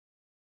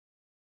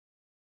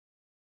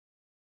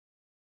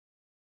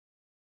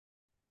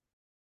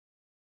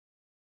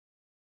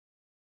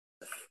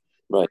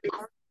Right.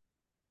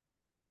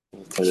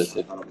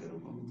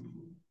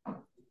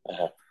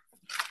 Uh-huh.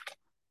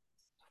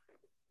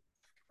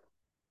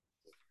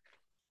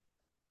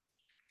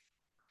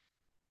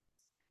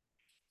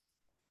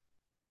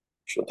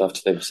 Should have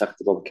to take second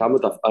of camera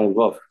of I'm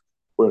Vav.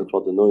 We're in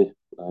the noise.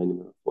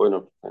 We're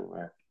not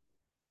anywhere.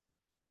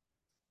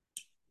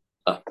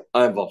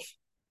 I'm Vav.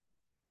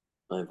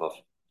 I'm Vav.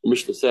 The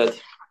Mishnah said,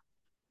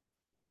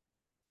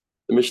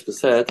 the Mishnah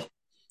said,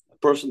 a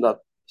person that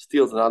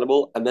steals an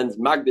animal and then is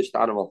magdish the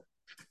animal.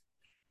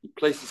 He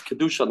places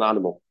kedusha on the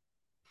animal.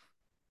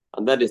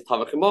 And then is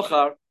tavach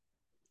mochar.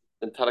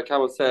 And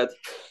Tarakama said,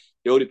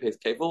 he only pays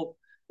kefil.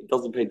 He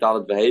doesn't pay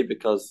dalet vehei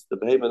because the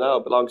behemoth now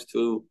belongs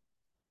to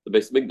the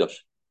base Migdash.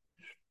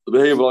 The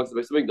behemoth belongs to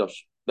the base Migdash.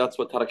 That's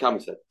what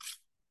Tarakama said.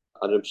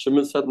 And Reb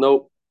Shimon said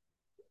no.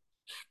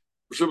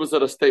 Reb Shimon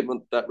said a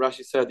statement that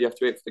Rashi said you have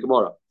to wait for the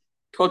Gemara.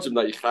 Kodzim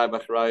that Yichai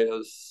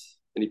Bacharayas,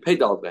 and he paid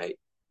dalet vehei,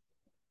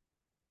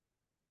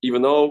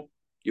 even though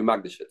you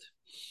magdish it.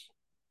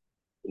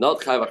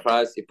 Not Chai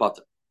Bacharayas, he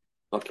potter.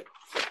 Okay.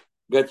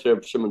 Get to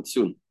Reb Shimon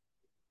soon.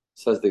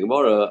 Says the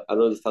Gemara, I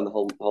don't understand the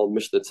whole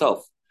Mishnah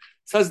itself.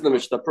 It says in the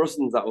Mishnah, the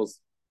person that was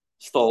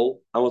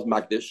stole and was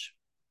magdish,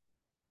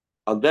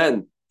 and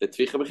then the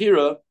Tvicha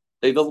Bechira,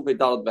 he doesn't pay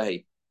dalet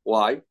vehei.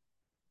 Why?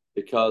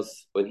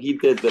 Because when he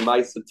did the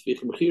Maisa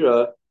Tvicha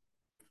Bechira,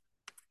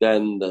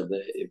 then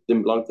it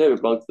didn't belong to him,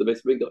 it belonged to the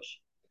base Migdash.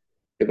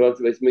 It belonged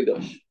to the base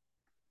Migdash.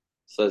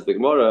 Says the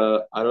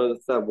Gemara, I don't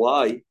understand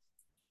why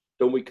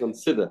don't we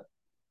consider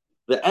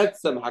the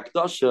Etzem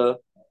Hakdasha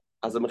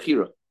as a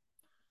Mechira.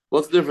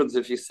 What's the difference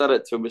if you said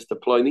it to Mr.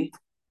 Pliny,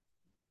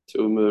 to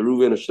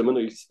Reuven or Shimon,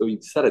 or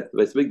you said it to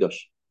Beis Mikdash?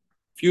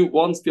 If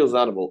one steals an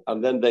animal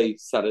and then they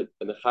said it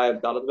and the Chayav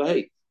Dalet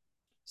Vehei.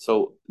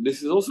 So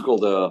this is also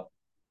called a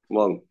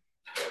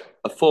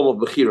form of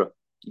Bechira,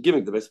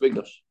 giving the Beis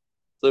Mikdash.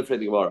 So I'm afraid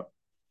Gemara.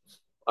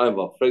 I'm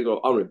afraid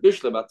of Amri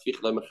Bishlam at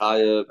Tichle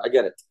Mechayev. I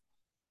get it.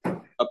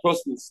 A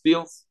person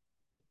steals,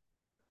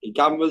 he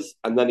gambles,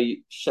 and then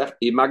he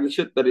magnish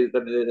it, then he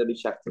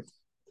shechts it.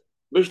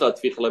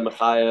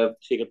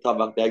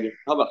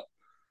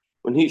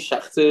 When he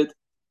shechts it,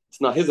 it's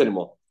not his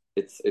anymore.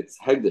 It's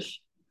hegdish.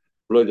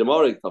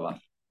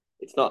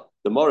 It's not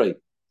the morei.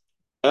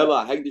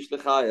 Ella hegdish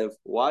lechayev.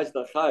 Why is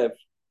that chayev?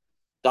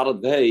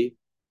 Dalet vehei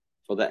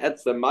for the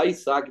etzem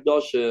ma'isa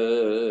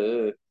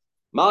kedosha.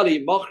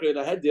 Mali mochre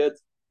lahedit.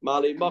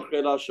 Mali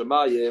mochre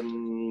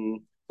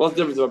lashamayim. What's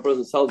the difference if a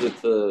person sells it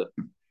to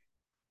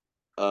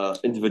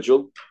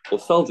individual or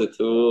sells it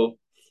to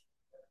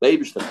the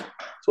Eibishter?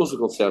 It's also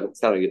called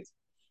selling it.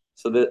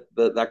 So the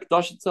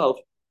Akdash itself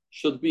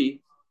should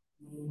be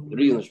the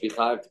reason it should be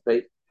chayav to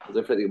pay.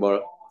 Different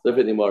Gemara.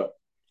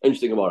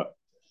 Interesting Gemara.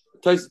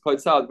 Tosis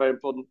points out a very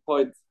important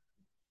point.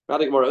 We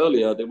had a Gemara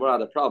earlier. The Gemara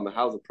had a problem.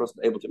 How is a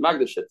person able to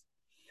magdish it?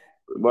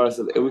 The Gemara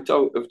said if we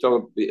talk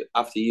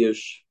after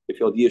years, if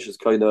your years is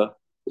kind of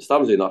the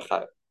stamms are not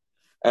chayav.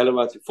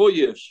 Element 4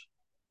 years.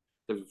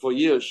 If 4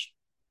 years,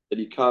 then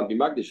you can't be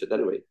magdish it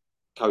anyway.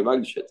 Can't be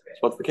magdish it. So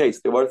what's the case?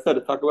 The Gemara said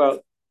to talk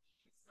about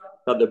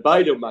that the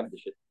Baidim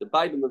magdashit, the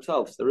Baidim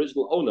themselves, the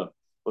original owner,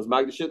 was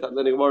magdashit, and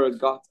then the Gemara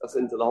got us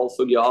into the whole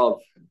sugya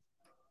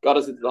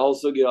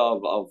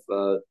of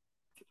the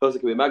person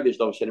can be magdish,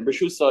 and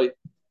B'shusai,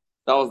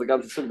 that was the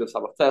ganze sugya of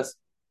Sabbath.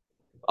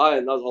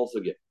 And that was the whole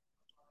sugya.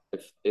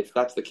 If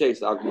that's the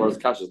case, our Gemara's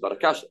kasha is not a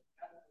kasha.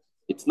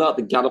 It's not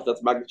the Ganaf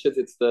that's magdashit,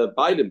 it's the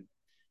Baidim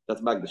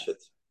that's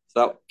magdashit.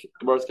 So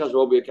Gemara's kasha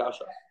will be a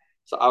kasha.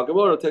 So our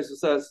Gemara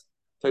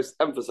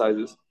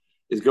emphasizes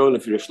is going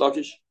if you're a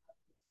shlokish.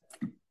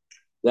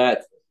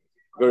 That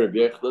very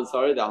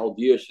the whole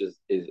years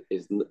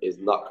is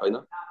not kind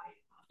of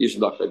years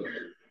not kind of.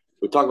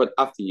 We talk about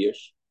after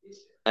years,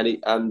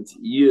 and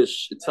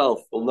years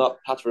itself will not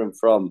patter him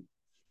from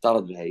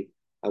Dalet Vehei.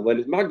 And when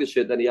it's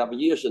magdashit, then you have a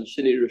years and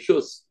shini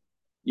rishus,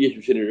 years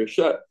shini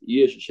rishut,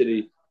 years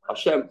shini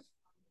Hashem,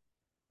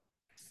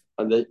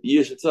 and the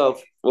years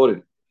itself,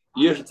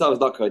 years itself is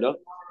not kind of.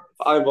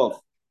 I'm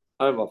off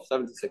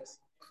 76.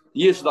 The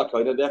years is not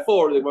kind of.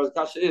 Therefore, the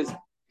kasha is.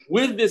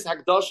 With this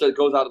Hakdasha, it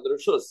goes out of the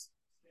Rishus.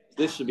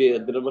 This should be a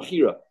bit of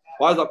Mechira.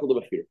 Why is that called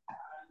a Mechira?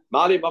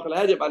 Mali Machal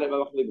Hedya, Mali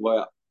Machal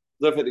Gemara.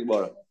 Look at the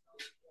Gemara.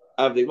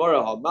 Of the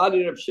Gemara,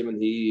 Mali Reb Shimon,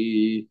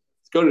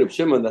 it's going to Reb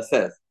Shimon that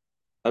says,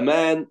 a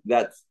man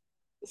that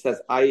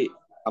says, I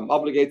am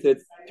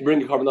obligated to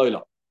bring a carbon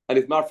oil, and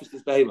he's marfish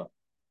this behemoth.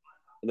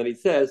 And then he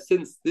says,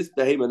 since this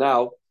behemoth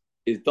now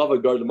is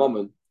Dava Gar the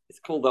moment, it's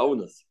called the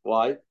onus.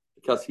 Why?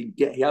 Because he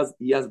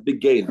has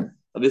big gain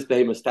of this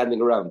behemoth standing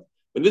around.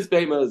 When this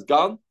behemoth is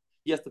gone,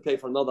 he has to pay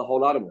for another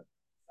whole animal.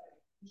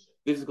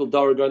 This is called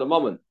Dara Garna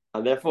Mammon,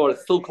 and therefore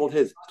it's still called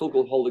his, still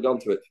called holding on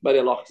to it. Many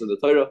halachas in the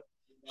Torah,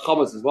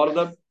 Chamas is one of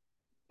them,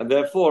 and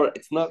therefore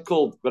it's not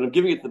called. When I'm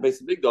giving it to the base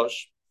of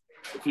Migdash,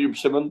 if you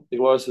Shimon, the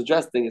Gemara is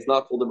suggesting it's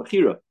not called a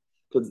Mechira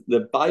because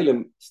the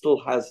Bailim still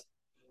has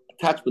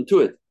attachment to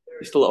it.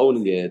 He's still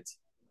owning it.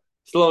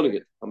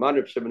 Aman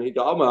Reb Shimon he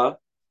da'ama,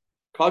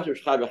 Kajer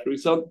Shchai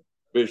B'Chrisan,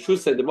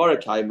 B'Shusay Demara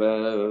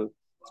Kaima.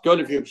 It's going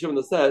if Reb Shimon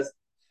that says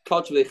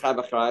culturally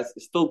chayv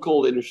is still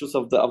called in rishus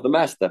of the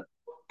master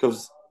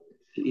because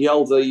he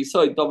holds a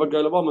yisoid davar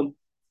girl woman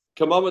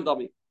kamama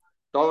dami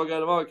davar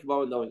girl woman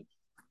kamama dami.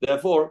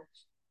 Therefore,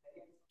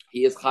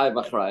 he is chayv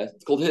achrayas.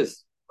 It's called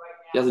his.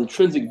 He has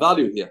intrinsic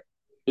value here.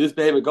 If this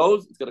behemoth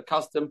goes, it's going to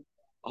cost him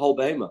a whole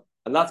behemoth,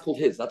 and that's called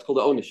his. That's called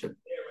the ownership.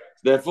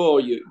 So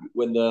therefore,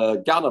 when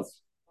the ganav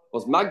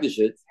was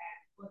magdashit,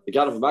 the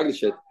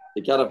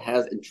ganav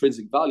has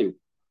intrinsic value.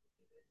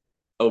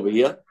 Over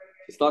here,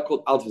 it's not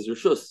called alfis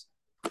rishus.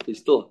 He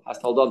still has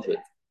to hold on to it.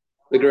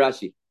 The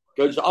Garashi.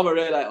 Go to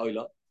Amarei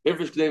Oila.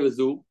 Hifrish Knei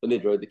Vazu, the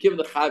Nidra. The Kiv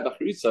the Chai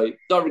Bachrisai,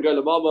 Darvin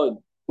Gola Mama,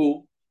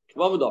 who?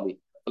 Kamamadami.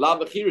 Alam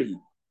Bachirihi.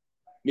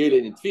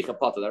 Merely in Tvicha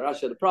Pata. The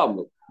Rashi had a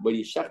problem. When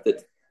you shecht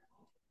it,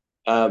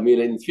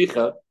 merely in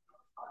Tvicha,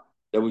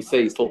 then we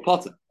say it's still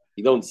Pata.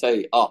 You don't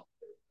say,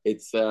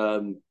 it's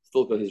still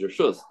called his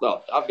Rishus.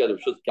 No, I've got a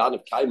Rishus, Gan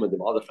of Kaima, the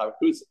other Chai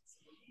Bachrisai.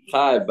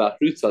 Chai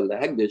Bachrisai, the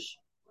Hegdish.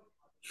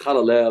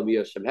 Chalaleh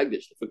Miyah Shem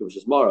Hegdish. The Fikr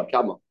Rishus Mara,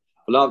 Kama.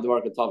 Lav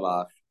Demara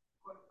Katavach.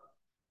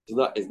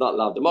 It's not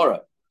Lav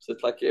Demara. So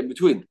it's like in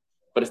between.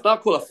 But it's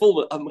not called a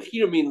full. A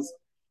Mechira means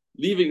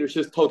leaving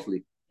Rishus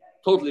totally.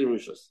 Totally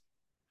Rishus.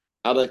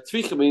 And a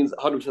Tvicha means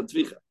 100%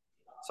 Tvicha.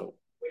 So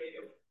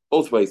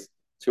both ways.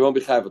 So you won't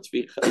be Chayav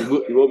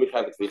Tvicha. You won't be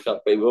Chayav Tvicha,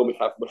 but you won't be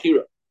Chayav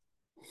Mechira.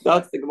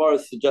 That's the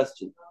Gemara's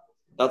suggestion.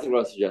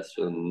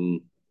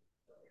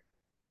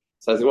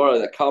 Says the Gemara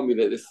that can't be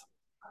that this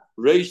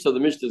Reish of the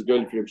Mishnah is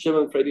going for Reb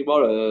Shimon, Fredi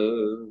Mara.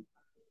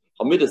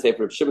 Hamida say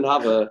for Reb Shimon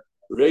have a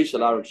Reish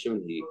al Reb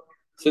Shimon he.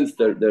 Since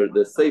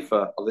the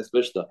sefer of this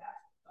Mishnah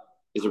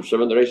is Reb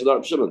Shimon, the Reish al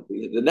Reb Shimon.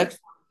 The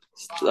next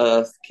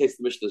case of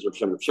the Mishnah is Reb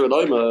Shimon. Reb Shimon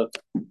Oima,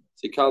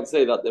 so you can't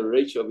say that the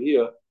Reish over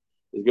here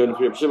is going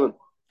for Reb Shimon.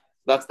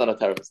 That's not a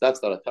teretz.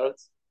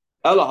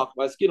 Ela hach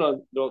my skin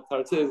on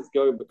teretz is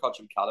going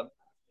bekachim kalim.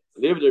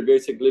 They're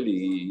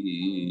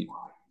basically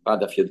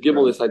bad if you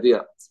gimel this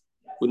idea.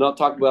 We're not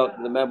talking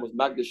about the man was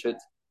magdashit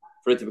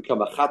for it to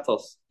become a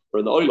chatos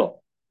or an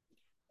oilo.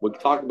 We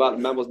talked about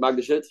the man was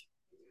magdashit.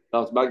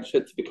 Now it's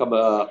magdashit to become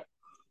a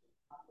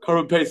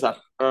korban pesach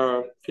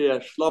or pia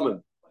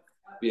shlomim,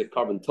 be a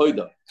korban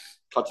toida,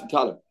 kachim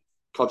kalim.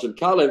 Kachim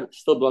kalim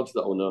still belongs to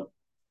the owner.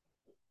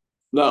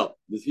 Now,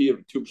 there's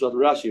here 2%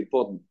 Rashi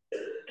important.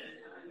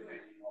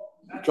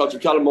 Kachim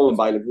kalim moment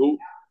by who?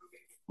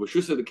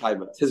 Rishus the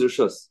kaima. It's his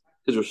rishus.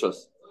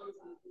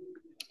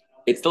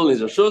 It's still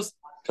his rishus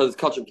because it's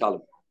kachim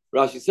kalim.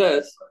 Rashi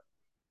says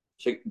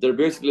they're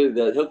basically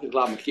the hilchik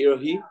la mechira.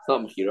 It's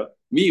not mechira.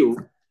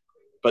 Miu.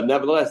 But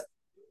nevertheless,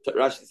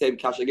 Rashi same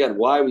cash again.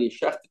 Why when you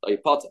shecht it or you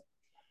pot it?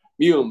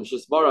 Miu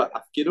mishasmara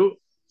afkidu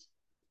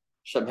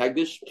shem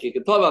hegdish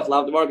chikatavach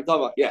lav demar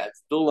katavach. Yeah,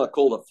 it's still not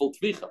called a full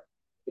tvicha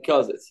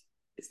because it's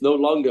no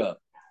longer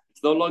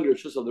a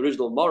shus of the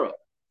original mara.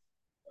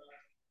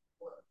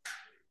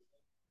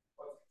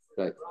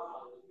 Right.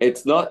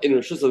 It's not in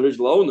rishus of the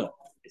original owner.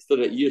 It's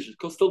still a yish.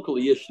 It's still called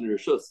a yish in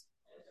rishus.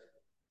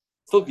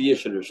 Still the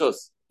yish in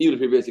rishus, even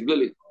if you're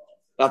basically.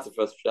 That's the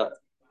first shot.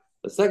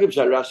 The second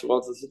shot Rashi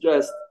wants to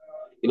suggest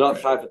you're not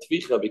chayav for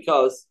tvicha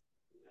because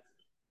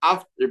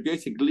after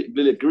basically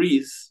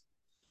agrees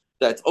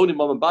that it's only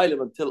mom and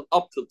bailim until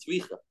up till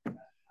tvicha.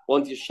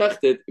 Once you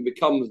shecht it, it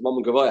becomes mom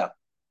and gavaya.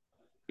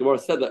 You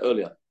already said that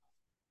earlier,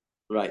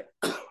 right?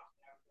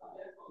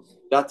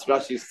 That's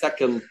Rashi's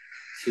second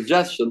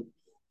suggestion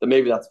that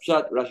maybe that's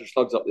pshat. Rashi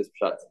slugs up this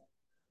pshat.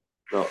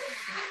 No,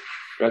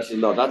 Rashi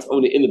no. That's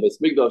only in the Beis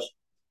Mikdash,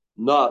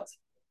 not.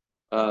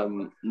 I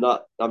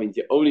mean,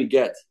 you only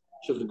get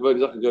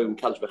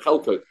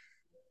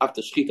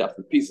after shchita,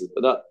 after pieces,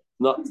 but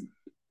not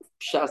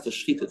pshat the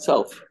shchita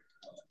itself.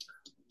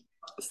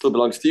 It still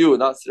belongs to you,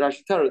 and that's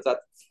Rashi teretz that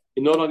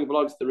it no longer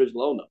belongs to the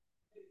original owner.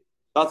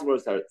 That's where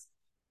it's teretz.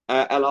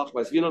 Elach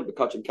by Svinon,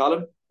 Bekachim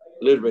Kalim,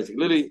 little basic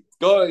lily.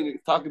 Going to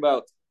talk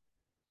about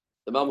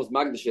the man was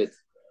magdashit,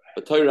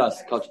 the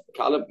Torah's Kachim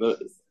Kalim,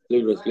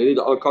 little basic lily,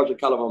 the other Kachim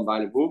Kalim on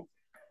Bainim Hu,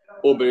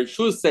 or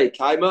Bereshus say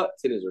Kaima,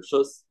 Tin is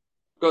Rishus.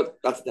 Good,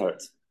 that's the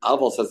teretz.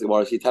 Aval says the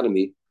Gemara, she's telling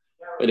me,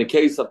 in the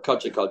case of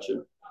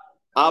Kachim,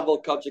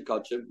 Aval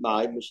Kachim,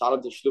 my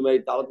Mishalim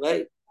Tashlumei Dalat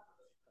Vei.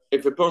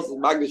 If a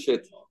person's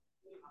magdashit,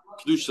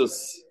 Kedusha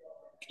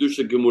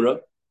Gemura,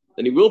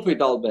 then he will pay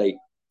Dalat Vei.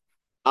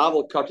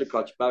 Aval Kachim,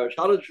 by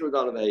Mishalim Tashlumei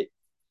Dalat Vei.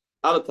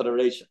 Alat to the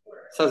Reisha.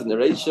 Says in the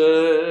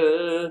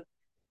Reisha,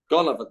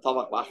 gone of a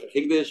Tavach Macher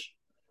Higdish.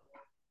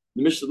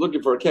 The Mishnah is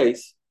looking for a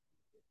case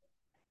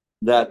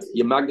that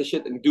you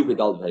magdashit and you do pay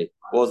Dalat Vei.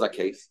 What was that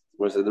case?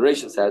 Whereas the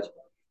Reisha said,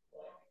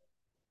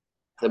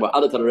 about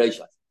other to the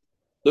Reisha.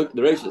 Look,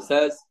 the Reisha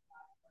says,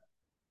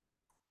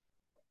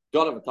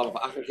 if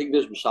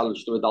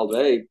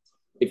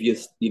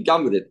you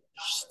gum with it,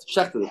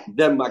 shechted it,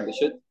 then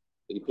magdashit, then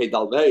you pay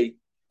dalvei.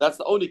 That's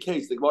the only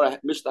case the Gemara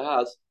Mishnah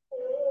has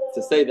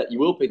to say that you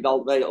will pay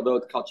dalvei, although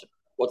it's kachim.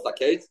 What's that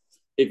case?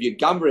 If you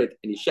gamber it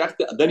and you shecht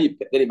it, and then you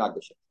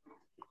magdashit.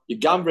 You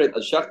gamber it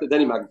and shecht it,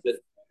 then you magdashit,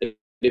 then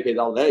you pay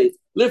dalvei.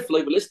 Lift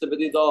like list of it.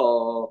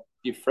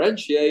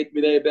 Differentiate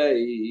minei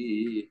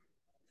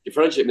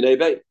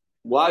bay.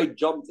 Why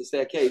jump to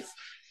say a case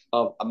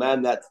of a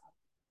man that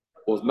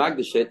was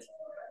Magdashit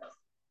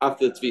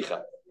after the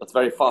Tvicha. That's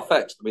very far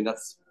fetched. I mean,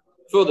 that's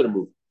further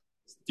removed.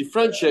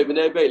 Differentiate when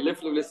they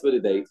lift with the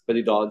date, but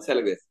he don't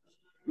selling this.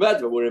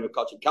 Imagine we're in a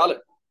Kachin Kalim.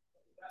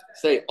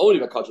 Say only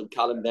a Kachin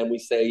Kalim, then we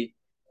say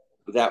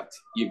that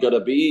you're gonna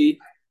be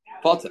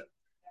Potter.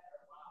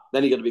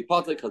 Then you're gonna be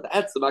Potter because the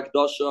Etzem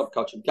Akdosha of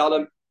Kachin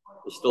Kalim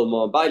is still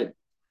more bailing.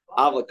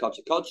 Avla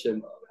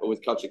Kachim, but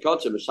with Kachim,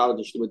 Mashal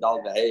Dishnu Dal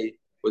Vehay,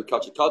 with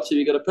Kachim,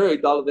 you're gonna pay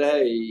Dal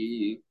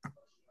Vehay.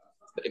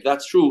 If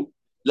that's true,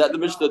 let the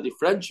Mishnah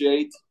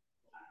differentiate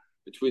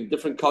between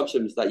different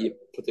Kachims that you're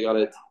putting on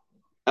it.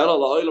 No,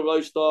 Elamai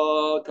is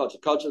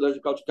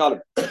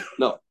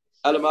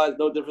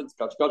no difference.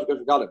 Back to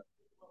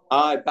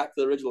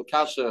the original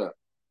kasha.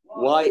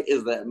 Why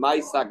is the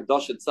Maisak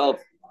Dosh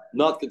itself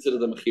not considered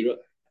the Mechira?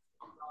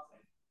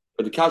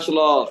 But the kasha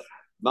law,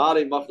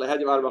 Mari Machle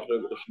Hediyat, Mari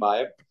Machle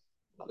Shmayim.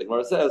 I think where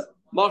it says,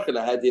 Machle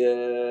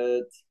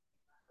Hediyat.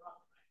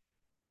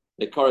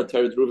 The Korah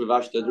Tered Ruven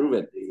Vashta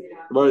Ruven. The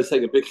Gemara is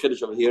saying a big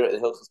chiddush over here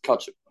in Hilchos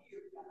Kachim.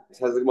 It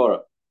says the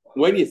Gemara,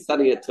 when you're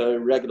selling it to a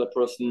regular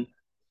person,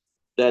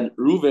 then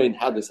Ruven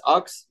had this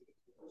ox.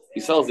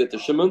 He sells it to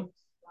Shimon.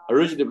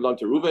 Originally belonged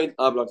to Ruven.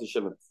 Now belongs to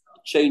Shimon.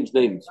 Change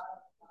names.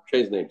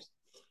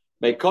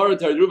 May Korah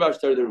Tered Ruven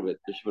Vashta Ruven.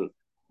 Shimon.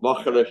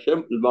 Machle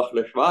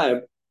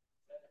Shmayim.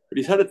 But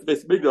he said it to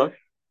Beis Mikdash.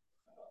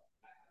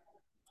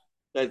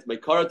 That's my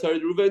Korah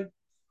Tered Ruven.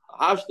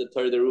 Hashta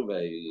Tered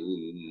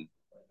Ruven.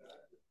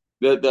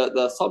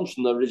 The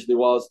assumption originally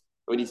was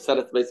when he said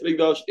it to Beis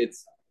Mikdash,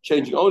 it's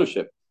changing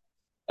ownership,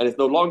 and it's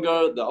no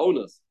longer the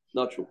owners.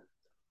 Not true.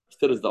 It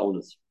still is the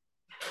owners.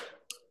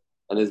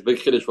 And there's big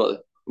chiddush.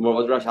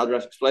 How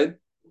Rash explain?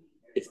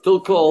 It's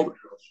still called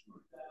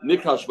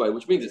Nikra Shmai,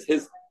 which means it's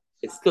his.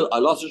 It's still I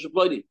lost your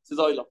Shaploini. It's his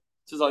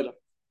Oila.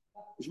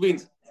 Which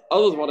means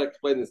others want to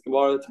explain this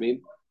Gemara to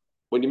mean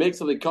when you make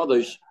something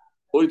kaddish,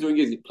 all you're doing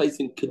is you're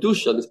placing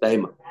kedusha on this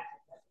behemoth.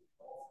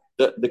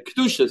 The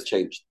kedusha has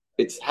changed.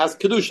 It has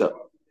kedusha,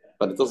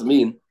 but it doesn't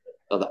mean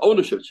that the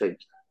ownership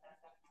changed.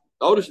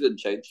 The ownership didn't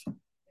change.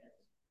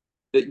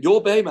 That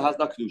your behemoth has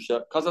not kedusha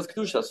because that's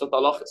kedusha. It's not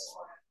halachas.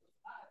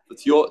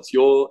 It's your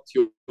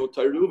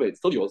Torah. It's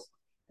still yours.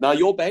 Now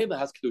your behemoth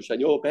has kedusha,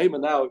 and your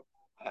behemoth now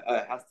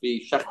has to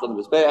be shecht on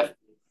the mizbeach,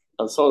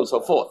 and so on and so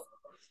forth.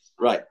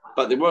 Right,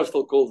 but the word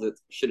still calls it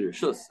Shini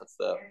Rishus. That's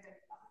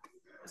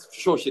it's for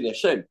sure Shini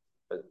Hashem.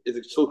 Is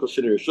it still called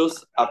Shini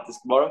Rishus after this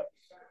Gemara?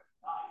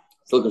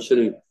 Still called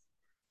Shini,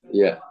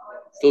 yeah.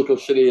 Still called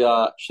Shini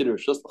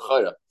Rishus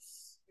L'chayra.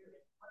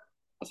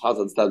 That's hard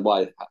to understand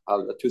why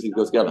how the two things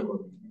go together.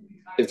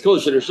 If it's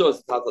called Shini Rishus,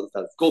 it's hard to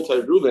understand. It's called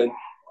Torah Reuven,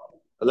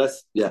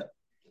 unless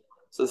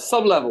So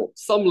some level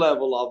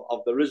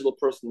of the original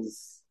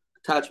person's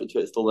attachment to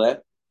it is still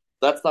there.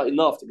 That's not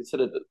enough to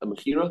consider it a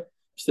mechira.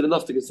 Still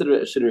enough to consider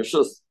it a Shini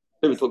Rishus.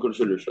 Maybe it's not called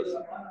Shini Rishus.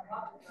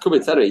 Could be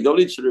anyway. You don't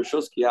need Shini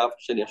Rishus, you have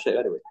Shini Hashem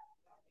anyway.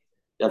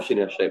 You have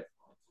Shini Hashem.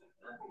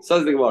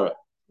 Says the Gemara.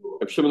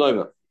 Reb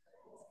Shimon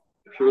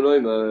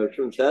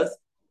says,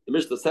 the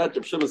Mishnah said,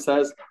 Reb Shimon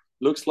says,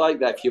 looks like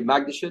that if you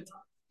magdish it,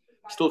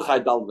 still chai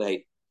dal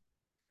v'hei.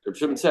 Reb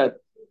Shimon said,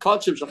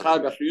 Kachim shachai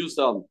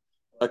b'achriyusam,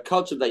 a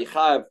kachim that you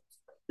have,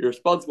 you're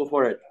responsible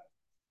for it.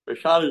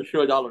 B'shal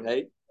yishur dal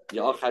v'hei,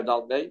 you are chai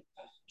dal v'hei,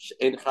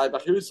 in chai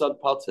b'achriyusam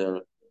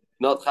pater.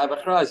 Not chai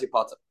b'achrayas, you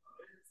potter.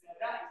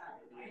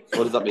 So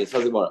what does that mean?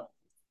 Says the Gemara.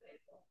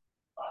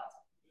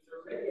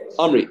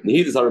 Amri,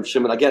 Nehidus are Reb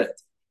Shimon, I get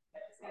it,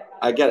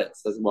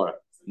 says the Gemara.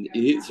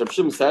 Reb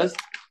Shimon says,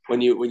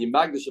 when you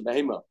magdish a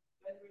behema,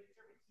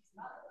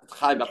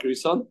 chai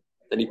b'achrayas,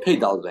 then you pay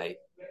dal v'hei.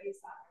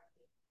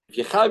 If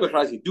you chai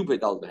b'achrayas, you do pay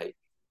dal v'hei.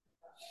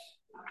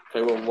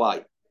 Okay, well,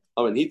 why?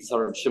 Amri, Nehidus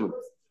are Reb Shimon.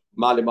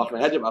 Mali machna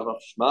hedjem, avach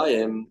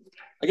shmayim.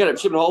 Again, Reb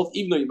Shimon holds,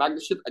 even though you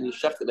magdish it and you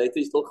shecht it later,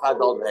 you still chai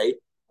dal v'hei.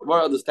 The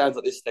Gemara understands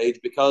at this stage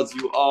because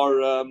you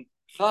are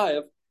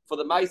chayav for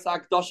the Maisa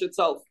Akdosh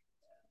itself.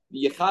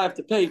 You chayav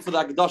to pay for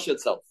the Akdosh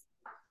itself.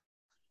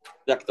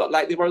 Like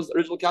the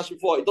original cash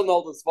before, it doesn't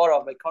hold the svara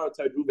of Mekara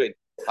Tered Ruven,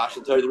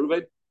 Fashion Tered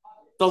Ruven.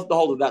 Doesn't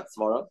hold of that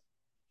svara.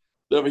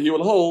 Therefore, he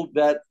will hold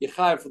that you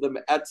chayav for the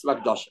Etz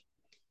Akdosh.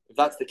 If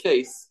that's the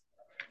case,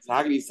 so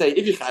how can you say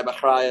if you chayav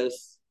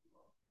achrayas,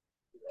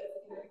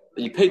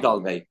 then you pay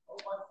dalmei?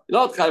 You're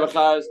not chayav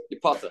achrayas, you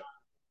potter.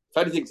 If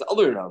anything, it's the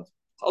other way around.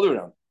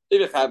 If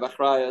you have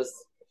achrayas,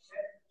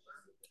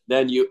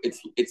 then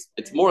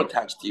it's more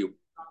attached to you.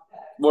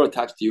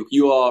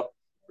 You are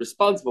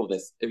responsible for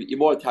this. If you're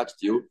more attached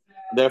to you,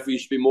 therefore you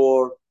should be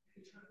more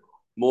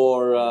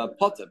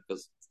potter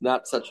because it's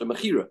not such a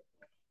mechira.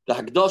 The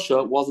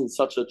Hagdasha wasn't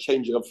such a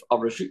changing of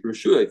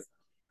Rishuyah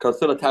because it's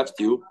still attached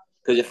to you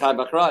because you have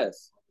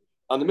achrayas.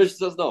 And the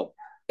Mishnah says no.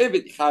 If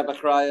it have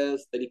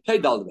achrayas, then you pay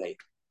dalmei.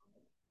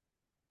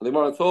 And the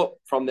Gemara thought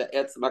from the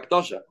Etz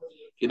Makdasha.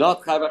 If you're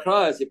not have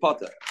achrayas, you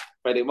potter.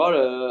 I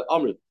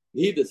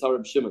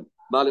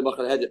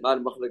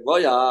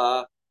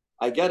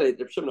get it.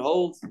 Reb Shimon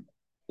holds.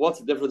 What's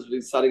the difference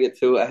between selling it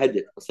to a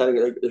hedjit or selling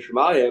it to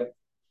Shemayim?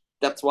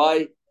 That's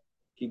why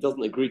he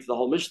doesn't agree to the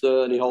whole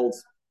Mishnah, and he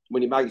holds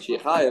when you magdish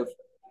yechayev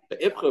the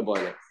ibcha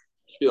boiler. It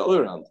should be the other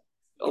way around.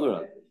 The other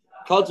round.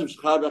 Culture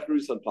Shechai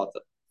Bechrusan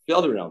Pata. The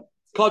other round.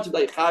 Culture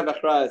that Chai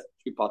Bechraz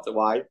Pata.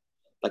 Why?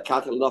 The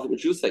cat had nothing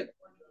what you say.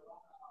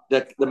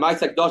 The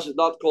Ma'aseh Dosh is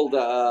not called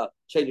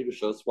changing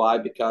Rishus. Why?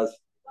 Because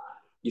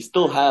you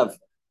still have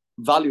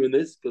value in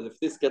this. Because if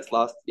this gets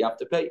lost, you have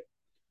to pay.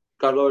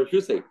 Culture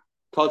the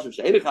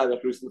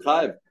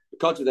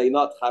culture they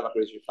not Chai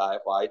Bechrusan.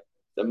 Why?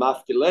 The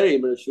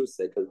Mafkilei Rishus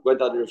because it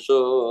went under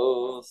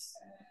Rishus.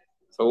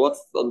 So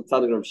what's the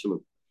understanding of Reb Shimon?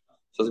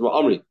 So it's about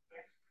Omri.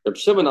 Reb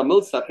Shimon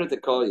Amilsa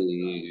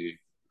Kritikoi.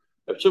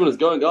 Reb Shimon is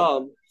going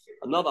on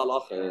another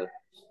halacha.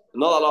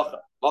 Another halacha.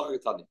 Reb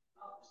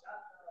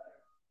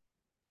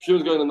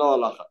Shimon is going on another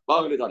halacha.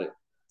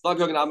 It's not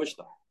going on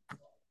Mishnah.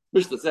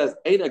 Mishnah says,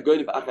 Ein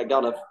going for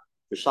Achaganav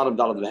for Shalom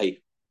Dalad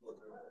Vehei.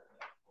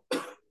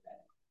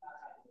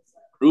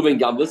 Reuven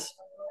Gambus,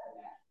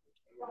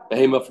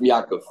 Behema from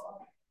Yaakov.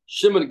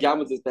 Shimon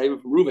Gambus is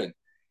Behema from Reuven.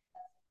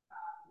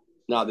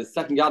 Now the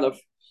second Ganav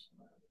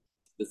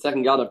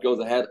goes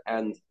ahead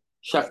and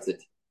shechts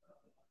it.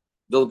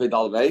 Doesn't pay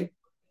Dalad Vehei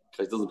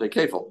because he doesn't pay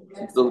Kefil. If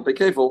he doesn't pay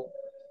Kefil,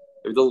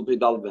 if he doesn't pay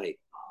Dalad Vehei.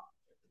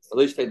 So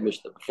let's take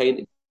Mishnah.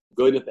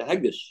 Going up the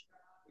Hegdish.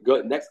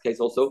 Next case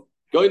also,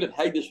 going up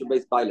Hegdish from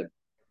base Bailim.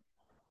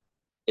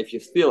 If you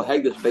steal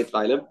Hegdish from base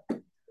Bailim,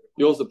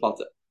 you also pot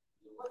it.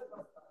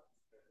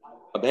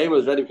 A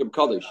behemoth is ready to become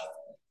Kaddish.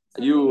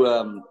 And you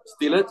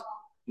steal it,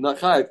 not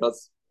Chai,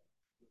 because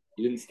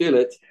you didn't steal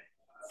it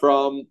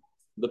from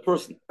the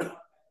person.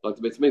 Like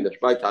the Beit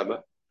Mikdash, right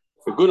timer.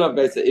 For Gunav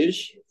Beis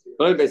Ish,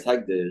 going Beis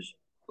Hegdish.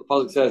 The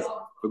Pasuk says,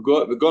 for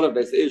Gunav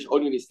Beis Ish,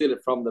 only when you steal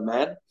it from the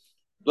man.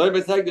 Going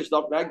Beis Hegdish,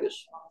 not from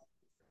Hegdish.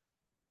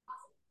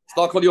 It's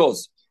not called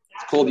yours.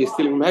 It's called you're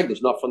stealing from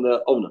Hegdish, not from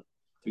the owner.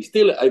 If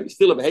you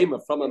steal a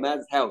behemoth from a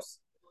man's house,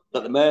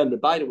 that the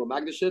buyer will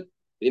magdish it,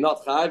 you're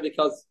not chayav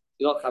because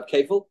you're not chayav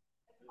kefil.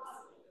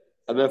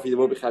 And therefore you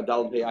won't be chayav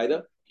dalad pay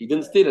either. You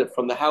didn't steal it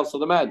from the house of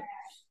the man.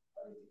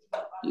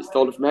 You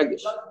stole it from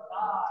Hegdish.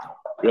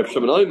 Reb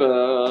Shimon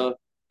Oimer,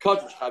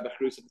 Kodesh chayav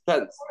b'chrus, it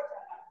depends.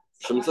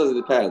 Shimon says it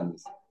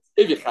depends.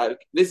 If you chayav,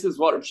 this is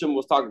what Reb Shimon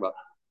was talking about.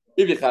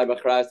 If you chayav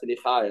b'chrus, then you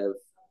chayav.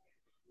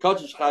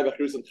 Kodesh chayav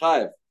b'chrus and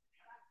chayav.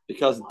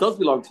 Because it does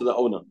belong to the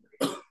owner.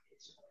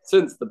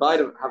 Since the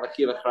Baidim have a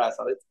kiyah chras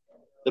on it,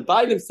 the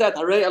Baidim said,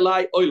 "Harei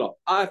alai oila,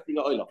 I have to bring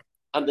an oila,"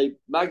 and they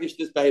magdish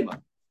this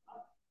behemoth.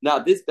 Now,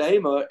 this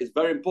behemoth is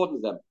very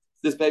important to them.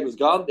 If this behemoth is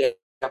gone, they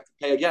have to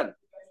pay again.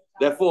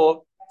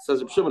 Therefore,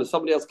 says Reb Shimon, if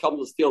somebody else comes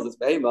and steals this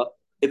behemoth,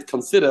 it's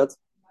considered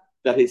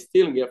that he's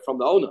stealing it from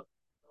the owner,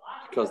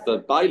 because the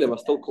Baidim are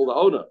still called the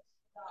owner,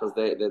 because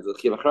they're the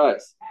kiyah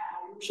chras.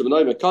 Shimon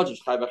oimer kadosh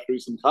chayv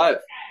achrusim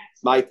chayv.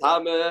 My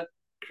tame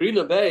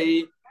krina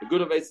bay. The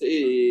good of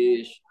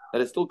Ish, that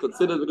is still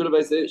considered the good of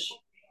Ish.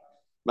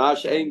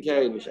 Mash Ein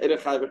Kain, which Ein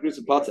Chai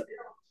Bechrusim Pata.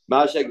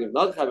 Mash Ein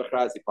not Chai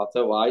Bechrusim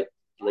Pata. Why?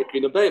 Like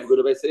Krina Bay, good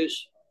of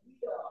Ish.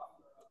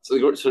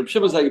 So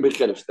Shimon is like a big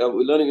chiddush. We're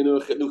learning a new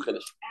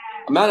chiddush.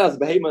 A man has a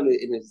behemoth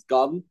in his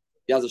garden.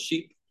 He has a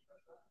sheep,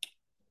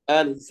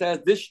 and he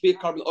says this should be a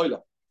carbon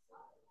oila.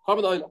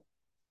 Carbon oila.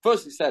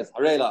 First he says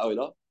harela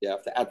oila. You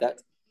have to add that.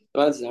 The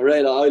man says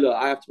harela oila.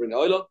 I have to bring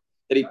oila.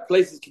 Then he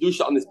places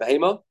kedusha on this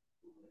behemoth.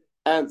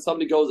 And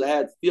somebody goes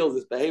ahead, steals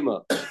this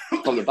behemoth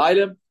from the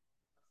Bailim,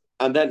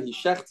 and then he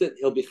shechts it,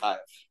 he'll be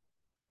chayav.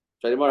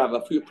 So anymore, I have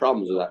a few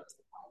problems with that.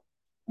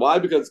 Why?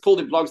 Because it's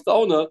called it belongs to the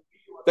owner,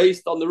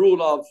 based on the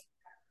rule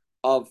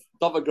of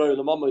Dava Groy and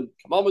the Mammon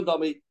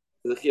Dami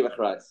is a chiyah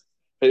chayis.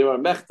 Anymore,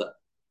 mechta.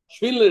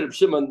 Shvili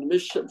Shimon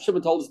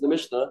told us in the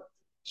Mishnah,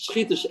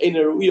 shchita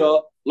she'ena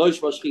ru'uya lo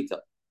yishma shchita.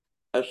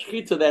 A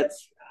shchita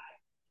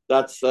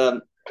that's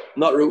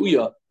not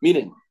ru'uya,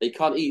 meaning they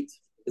can't eat.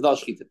 It's not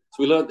shchita. So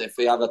we learned that if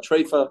you have a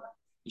treifa,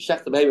 you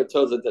shech the behemoth,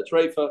 turns into a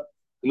treifa,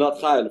 you're not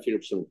chayav if you're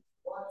Reb Shimon.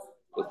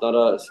 It's not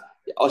a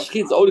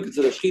shchita is only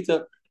considered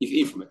shchita if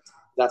you eat from it.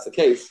 If that's the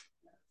case.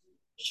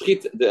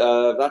 Shchita.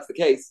 That's the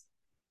case.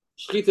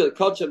 Shchita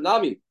kachem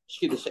nami.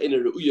 Shchita she'ena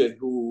ru'uya.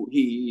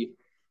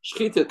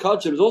 Shchita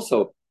kachem is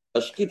also a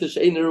shchita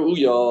she'ena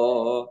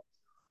ru'uya.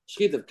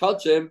 Shchita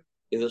kachem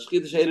is a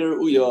shchita she'ena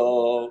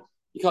ru'uya.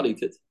 You can't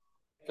eat it.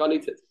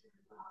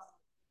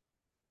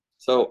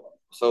 So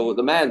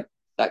the man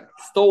that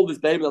stole this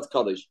behemoth that's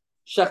Kaddish,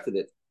 shechted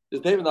it. This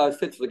behemoth now is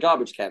fit for the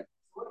garbage can.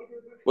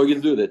 What are you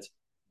going to do with it?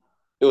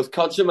 It was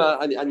kachim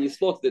and you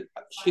slaughtered it.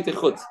 Shchita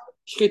chutz.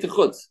 Shchita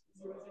chutz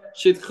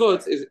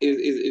is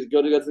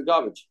going to go to the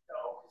garbage.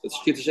 It's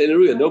shchita she'ena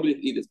ru'uya. Nobody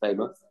can eat this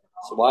behemoth.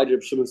 So why did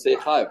Reb Shimon say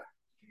chayav?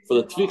 For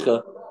the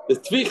tvicha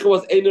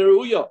was eina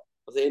ru'uya.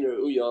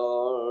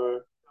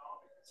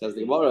 Says the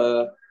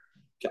Gemara.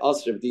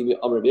 Ke'asr v'dimi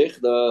amr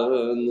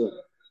b'echdan.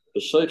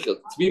 B'shoichel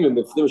tvimim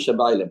b'fnim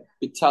shabaylim.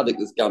 Big tzaddik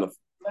is ganov.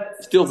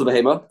 He steals the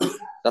behemoth,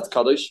 that's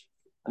Kaddish,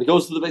 and he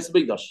goes to the base of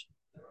Mikdash.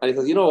 And he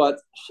says, you know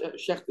what?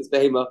 Shecht this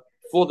behemoth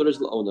for the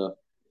original owner.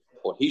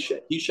 Or he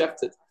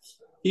shechts it.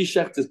 He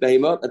shechts this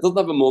behemoth. It doesn't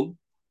have a mum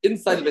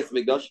inside the base of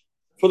Mikdash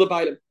for the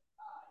Bailim.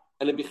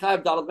 And if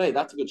Bichayev Dalad Vei,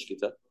 that's a good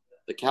shkita.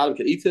 The Kahanim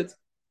can eat it.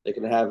 They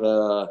can have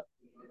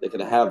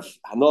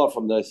Hanor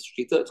from the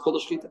shkita. It's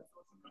called a shkita.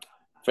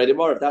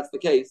 Furthermore, if that's the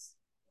case,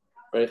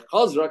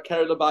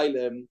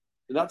 And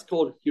that's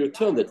called he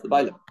returned it to the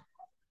bailim.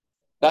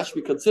 That should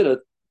be considered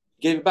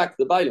gave it back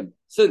to the bailim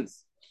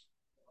since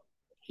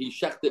he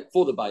shecht it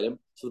for the bailim.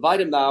 So the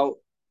bailim now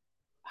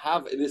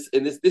have this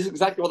this is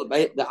exactly what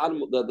the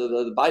animal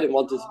the bailim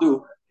wanted to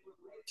do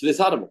to this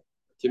animal.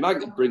 To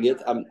bring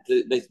it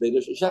they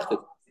shecht it.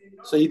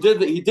 So he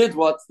did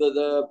what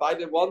the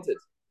bailim wanted.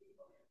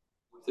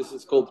 This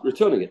is called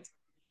returning it.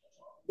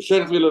 You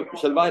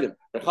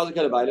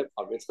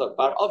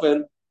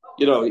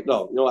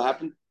know what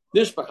happened?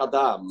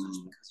 Nishbachadam.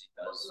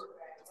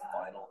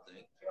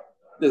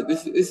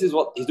 This is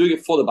what he's doing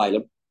it for the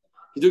bailim.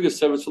 He's doing a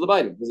service for the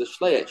bailim. He's a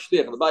shliach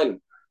of the bailim.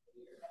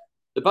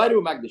 The bailim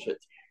will magnish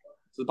it.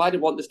 So the bailim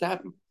want this to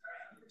happen.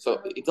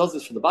 So he does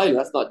this for the bailim.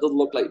 It doesn't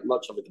look like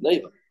much of a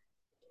neighbor.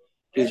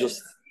 He's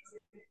just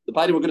the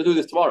bailim. We're going to do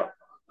this tomorrow.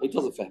 He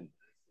does it for him.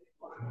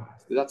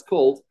 So that's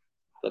called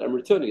that I'm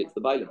returning it to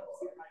the bailim.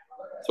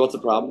 So what's the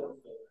problem?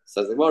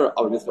 Says the Gemara,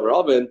 we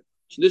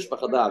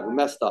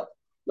messed up.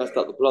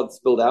 The blood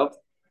spilled out.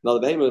 Now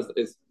the behemoth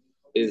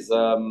is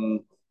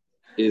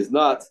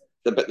not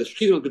the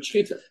shechita was good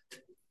shechita.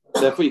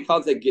 Therefore you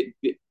can't say did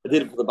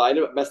it for the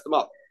bailim, but messed them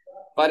up.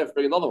 Bailim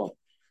bring another one.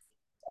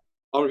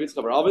 This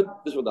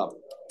one down.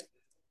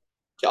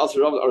 Have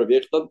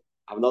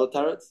another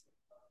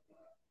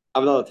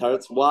tarot.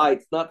 Why?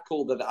 It's not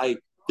called that I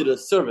did a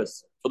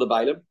service for the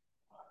bailim.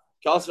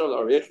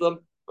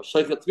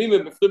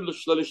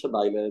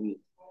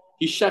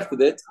 He shechted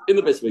it in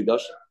the Beis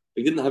Mikdash.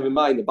 He didn't have in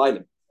mind the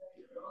bailim.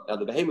 Now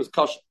the behemoth was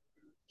kosher,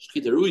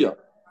 shechita ruya,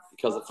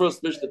 because the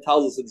first Mishnah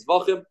tells us in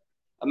Zvachim,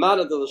 a man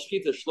that does a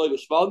shechita shloi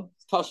l'shvan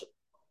is kosher.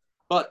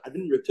 But I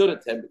didn't return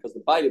it to him because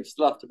the bailim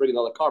still have to bring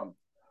another carbon.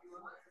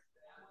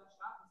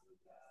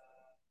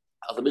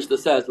 As the Mishnah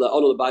says,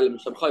 la'onu l'bailim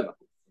m'shem chayma.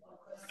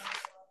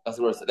 That's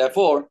the word.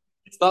 Therefore,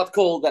 it's not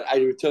called that I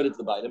returned it to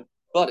the bailim,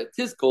 but it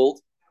is called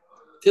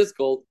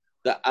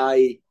that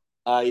I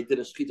did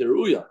a shechita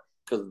ruya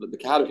because the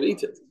cow can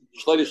eat it.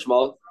 Shloi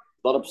l'shvan,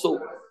 not a psul.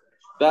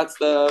 That's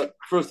the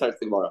first part of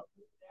the Gemara.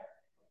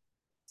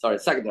 Sorry,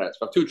 second part.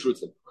 We have two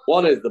truths.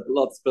 One is the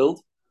blood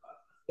spilled.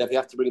 If you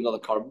have to bring another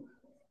carbon.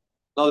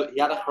 No, he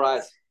had a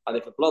prize, and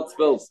if the blood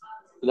spills,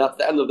 then that's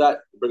the end of that.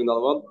 You bring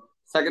another one.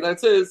 Second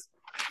part is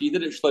he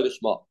did it shloi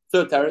l'shma.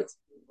 Third part,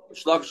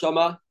 shlach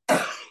shama,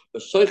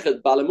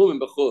 b'shoichet balamumim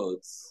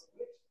b'chutz.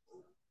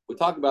 We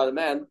talk about a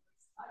man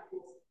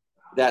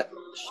that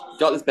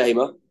got this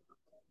behemoth,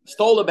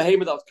 stole a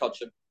behemoth that was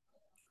kosher,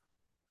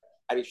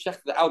 and he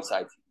shechted it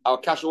outside. Our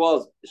kasha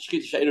was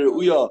shechita she'einu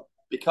ruya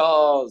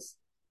because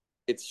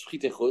it's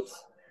shechita chutz.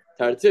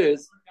 Third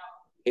is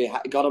he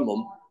got a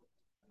mum,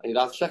 and you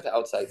have to shecht it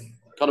outside.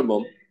 Got a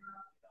mum,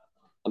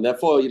 and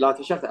therefore you have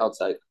to shecht it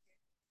outside.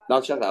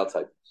 Not shecht it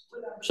outside.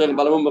 Shecht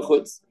balamum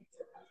b'chutz.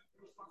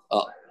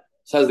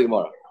 Says the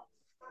Gemara.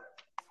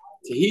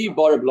 Tehi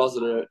bar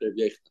blazer Reb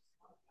Yechon.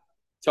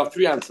 So I have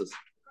three answers.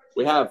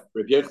 We have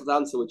Reb Yechon's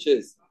answer, which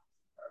is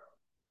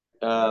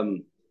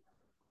the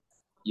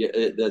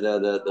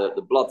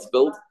blood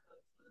spilled.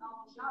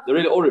 They're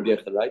really all Reb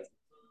Yechon, right?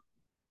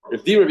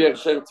 If the Reb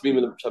Yechon to be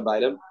with the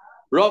Shabbatim,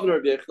 Rav and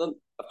Reb Yechon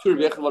have two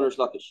Reb Yechon, one Rish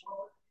Lakish.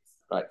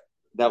 Right.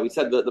 Now we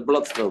said the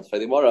blood spilled. For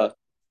the Gemara,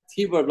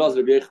 Tibor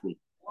blazer Reb Yechon.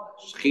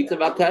 Shchita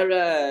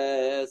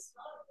materes.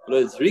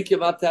 Zrika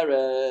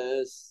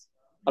materes.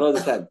 I don't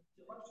understand.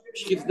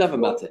 Shchita never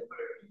matter.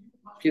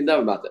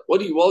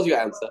 What was your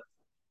answer?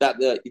 That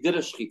you did a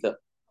shchita,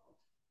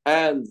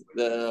 and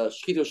the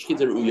shchita was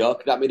shchita ruya,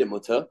 that made it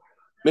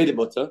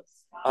mutter,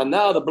 and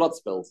now the blood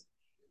spills.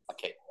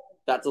 Okay,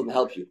 that doesn't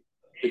help you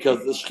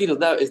because the shchita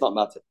now is not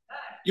matter.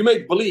 You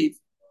make believe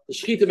the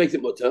shchita makes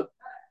it mutter.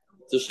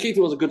 The shchita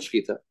was a good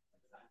shchita,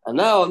 and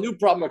now a new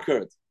problem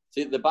occurred.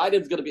 See, the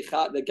Biden's going to be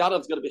the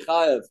Gadav's going to be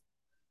chayev.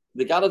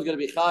 The Gadav's going to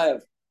be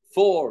chayev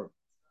for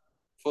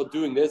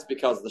doing this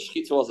because the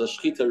shchita was a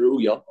shchita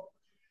ruya,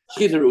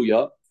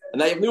 and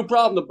now you have a new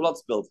problem. The blood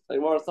spilled.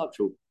 Anymore, it's not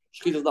true.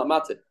 Shchita is not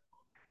matter.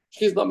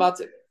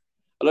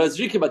 Although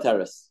zrika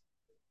materes,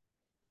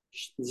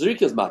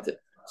 zrika is matter.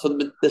 So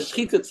the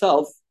shchita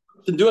itself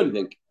didn't do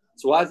anything.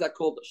 So why is that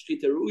called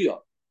shchita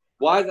ruya?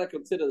 Why is that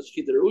considered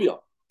shchita ruya?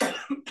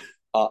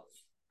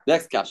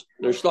 Next cash,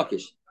 Rish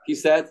Lakish. He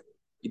said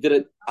he did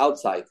it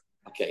outside.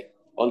 Okay,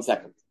 1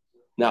 second.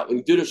 Now, when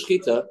you do the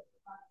shchita,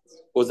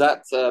 was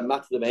that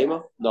matter the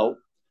behema? No.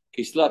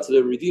 You still had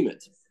to redeem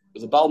it. It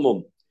was a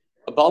balmum.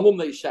 A balmum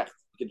that you shecht.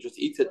 You can just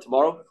eat it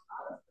tomorrow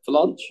for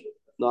lunch.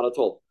 Not at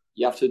all.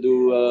 You have to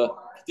do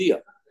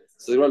kediyah.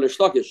 So the Rish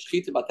Lakish,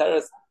 shchita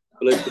materes,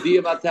 but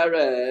kediyah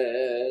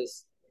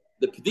materes.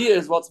 The kediyah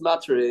is what's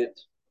matter.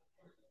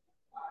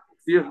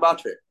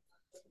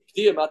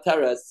 Kediyah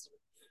materes.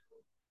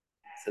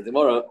 Said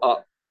tomorrow.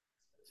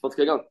 What's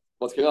going on?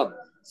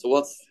 So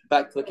what's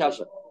back to the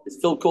kasha? It's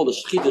still called a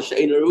shchita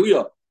she'einu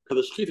ruya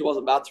because the shchita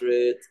wasn't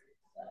mattered.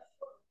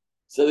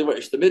 So they were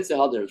ishtamitze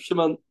had Reb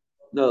Shimon.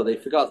 No, they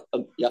forgot.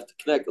 You have to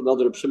connect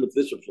another Reb Shimon to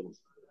this Reb Shimon.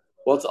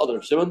 What's the other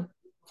Reb Shimon?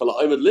 Kol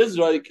ha'omed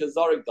lizroi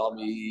kazarik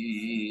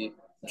dami.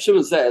 Reb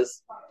Shimon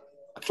says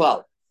a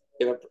klal.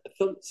 If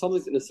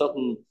something's in a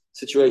certain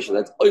situation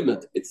that's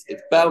oimid. It's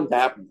bound to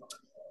happen.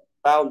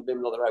 Bound, maybe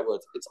not the right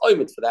words. It's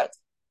oimid for that.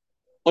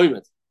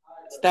 Oimid.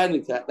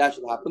 Standing to that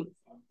should happen,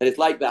 and it's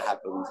like that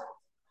happened.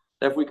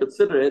 If we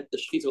consider it, the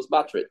shechita was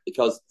matrit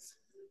because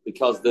the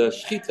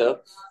shechita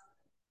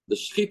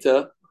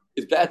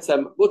is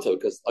be'etzem mutter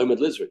because oimid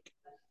lizrik.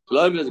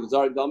 Oimid lizrik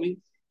zarik dami.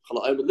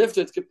 Oimid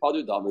lifted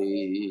kipadu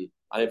dami.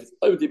 And if it's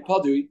oimid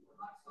padu,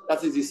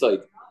 that's easy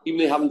side. Even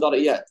they haven't done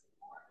it yet.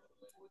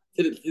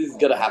 This is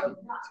going to happen.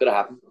 It's going to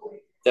happen.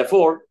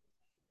 Therefore,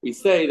 we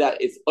say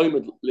that it's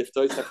oimid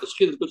liftois. That the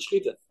shechita is good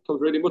shechita. Comes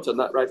really mutter,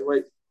 not right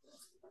away.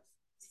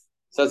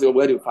 Says, well,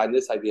 where do you find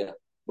this idea?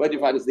 Where do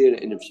you find this there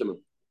in Rav Shimon?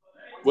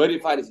 Where do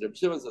you find this in Rav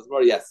Shimon? Says,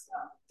 well, yes.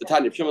 The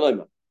Tanya Rav Shimon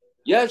Omer.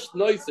 Yes,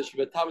 noisa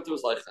shivetametu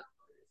v'sleichen.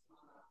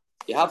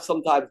 You have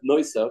sometimes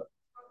noisa,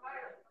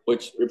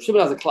 which Rav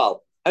Shimon has a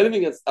klal.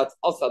 Anything that's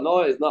asa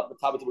noah is not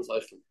betametu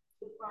v'sleichen.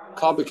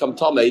 Can't become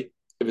tomei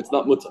if it's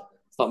not mutter.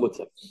 It's not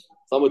mutter. It's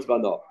not mutter by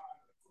noah.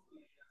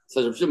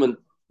 Says Rav Shimon,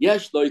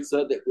 yes,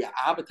 noisa, that we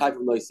have a type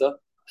of noisa,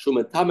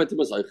 shumetametu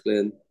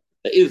v'sleichen.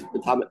 There is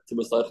betametu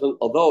v'sleichen,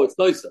 although it's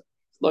noisa.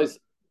 Noisa.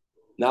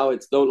 Now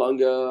it's no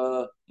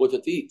longer mutter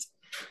to eat.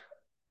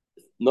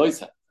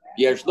 Noisa.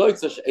 Yesh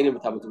noisa she'enim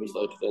b'tametu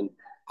v'sleichen.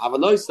 Have a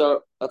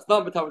noisa that's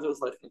not b'tametu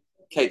v'sleichen.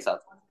 Ketzad.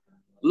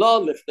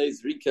 Long lifnei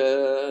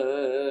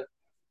zrika.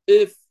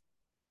 If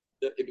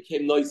it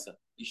became noisa,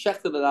 you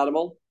shechted an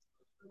animal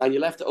and you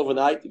left it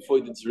overnight before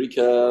you did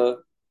zrika.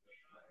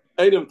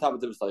 Enim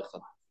b'tametu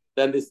v'sleichen.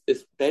 Then this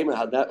payment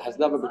has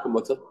never become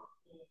mutter.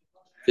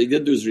 They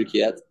didn't do zrika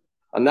yet,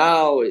 and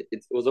now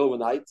it was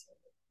overnight.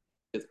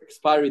 Its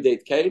expiry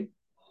date came.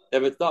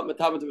 If it's not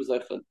metametu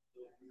v'sleichen,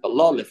 but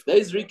law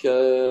lifnei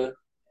zrika,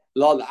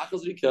 law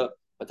la'achas zrika,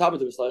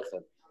 metametu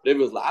v'sleichen. If it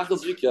was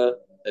la'achas zrika,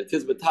 it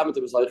is metametu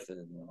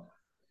v'sleichen.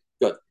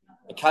 Good.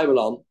 And came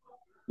along,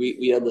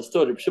 we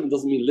understood. Rav Shimon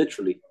doesn't mean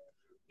literally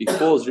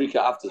before zrika,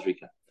 after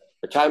zrika.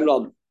 But came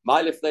along,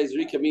 my lifnei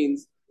zrika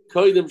means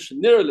koydem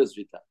shenira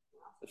lezrika.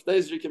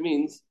 Lifnei zrika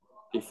means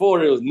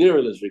before it was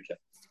nira lezrika,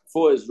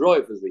 before it was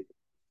roy for zrika.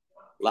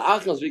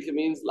 La'achas zrika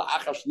means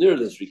la'achas nira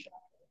lezrika.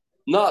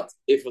 Not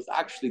if it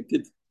actually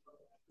did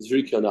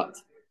zrika or not.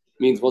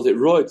 It means was it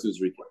roy to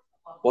zrika?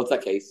 What's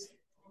that case?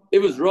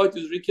 If it was roy to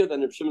zrika,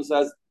 then Rav Shimon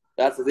says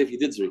that's as if he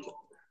did zrika.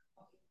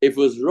 If it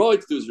was roy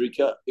to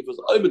zrika, if it was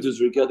omer to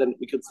zrika, then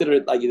we consider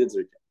it like he did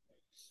zrika.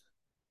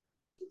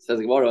 Says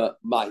the Gemara,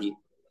 mahi.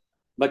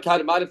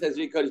 Makad ma'arif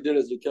zrika kodesh nir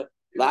zrika.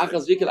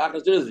 La'achas zrika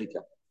la'achas nir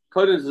zrika.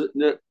 Kodesh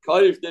nir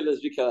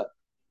zrika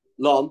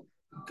lon.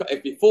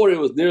 If before it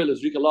was nir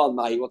zrika lon,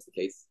 mahi. What's the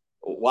case?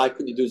 Why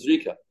couldn't you do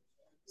zrika?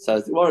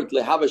 Says the word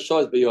have a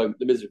choice by the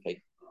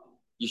misery.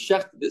 You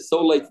shechted it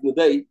so late in the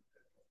day.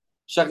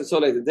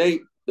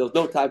 There's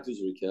no time to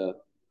zrika,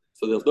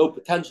 so there's no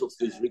potential to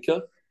do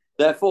zrika.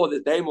 Therefore,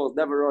 this animal was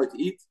never right to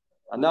eat,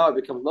 and now it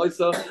becomes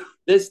noisa.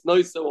 This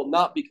noisa will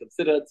not be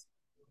considered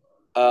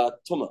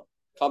tumah.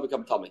 Can't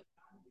become tummy.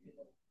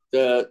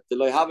 The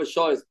have a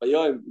choice by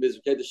yom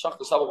misery. The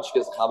shachar sabach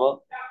shkes chama.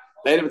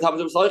 Later, it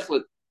happens to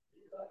recycling.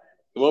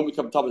 It won't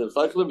become tummy to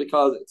recycling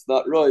because it's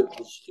not right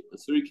for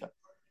zrika.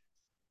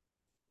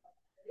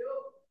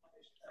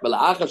 But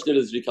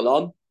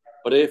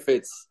if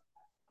it's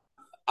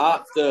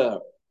after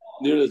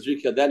Nira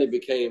Zrika, then it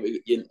became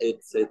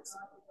it's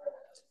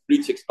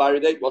reached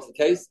expiry date. What's the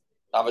case?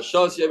 And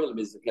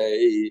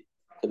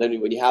then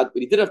when you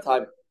did have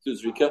time to do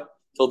Zrika,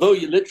 so although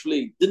you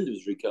literally didn't do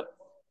Zrika,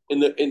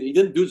 you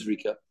didn't do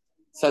Zrika,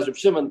 says Rav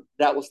Shimon,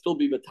 that will still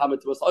be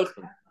metamet to us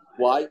oichen.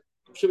 Why?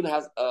 Rav Shimon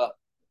has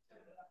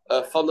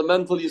a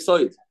fundamental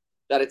yisoid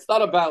that it's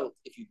not about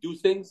if you do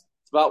things,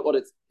 it's about what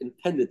it's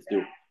intended to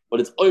do. But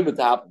it's oimed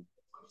to happen.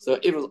 So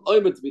if it was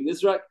oimed to be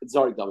nisrak, it's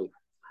zarik dami.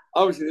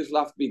 Obviously, this will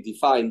have to be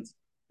defined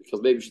because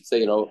maybe we should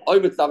say,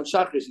 oimed to daven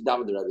shachris, you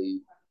davened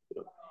already.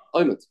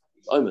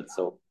 Oimed.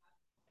 So,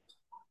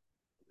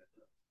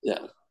 yeah.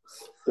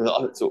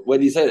 So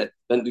when you say that,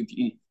 then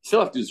you still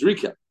have to do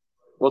zrika.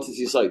 What does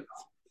he say?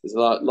 It's a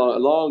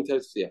long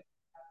test here.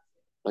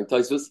 Like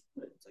Taisus.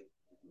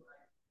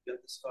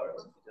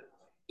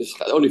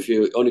 Only if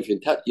you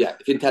intend. Yeah,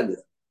 if you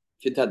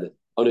intended.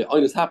 Only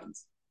this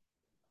happens.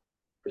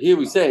 But here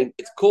we're saying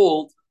it's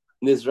called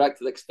nizrak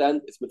to the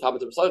extent it's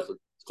metamet recycling.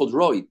 It's called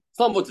roy. It's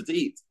not mutter to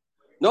eat.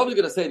 Nobody's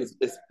going to say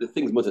the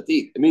thing's mutter to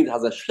eat. It means it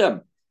has a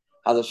shem.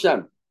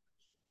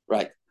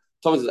 Right.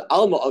 Thomas says,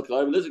 Alma al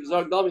kalaim lizard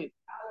zarg dami.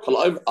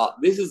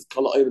 This is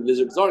kalaim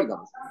lizard zarg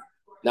dami.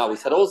 Now we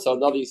said also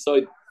another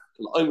side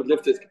kalaim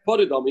lifted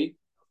kapodi dami.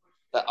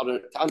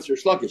 To answer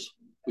Shlakish,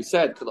 we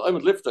said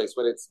kalaim lifted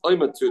when it's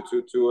oimed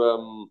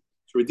to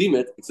redeem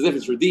it. It's as if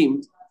it's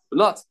redeemed, but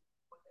not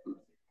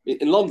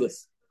in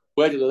Londis.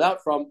 Where did it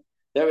out from?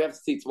 There we have to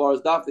see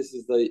tomorrow's daf. This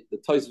is the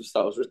Tosfos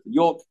that was written in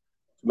York.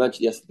 We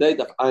mentioned yesterday.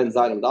 Daf Ayin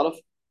Zayin and Dalef.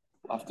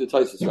 We have to do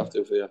Tosfos. We have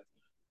to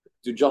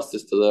do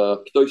justice to the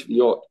Kedosh from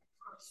York.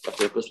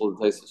 After the Epistle of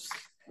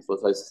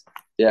Tosfos.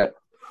 Yeah.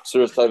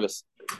 Surah Tosfos.